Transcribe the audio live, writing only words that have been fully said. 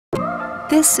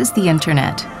This is the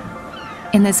Internet.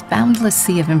 In this boundless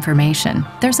sea of information,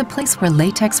 there's a place where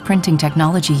latex printing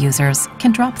technology users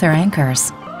can drop their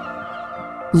anchors.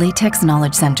 Latex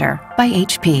Knowledge Center by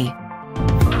HP.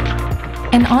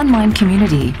 An online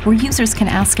community where users can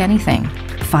ask anything,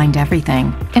 find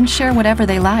everything, and share whatever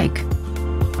they like.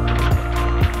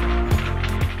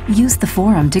 Use the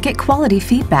forum to get quality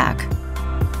feedback.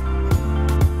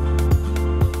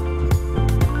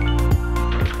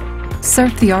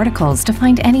 Surf the articles to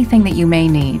find anything that you may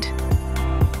need.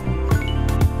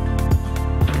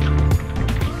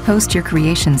 Post your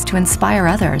creations to inspire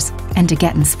others and to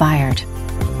get inspired.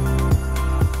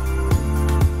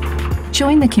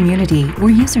 Join the community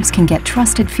where users can get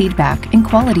trusted feedback and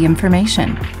quality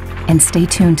information. And stay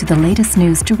tuned to the latest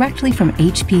news directly from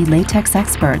HP Latex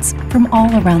Experts from all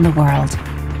around the world.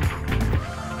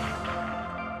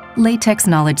 Latex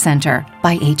Knowledge Center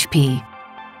by HP.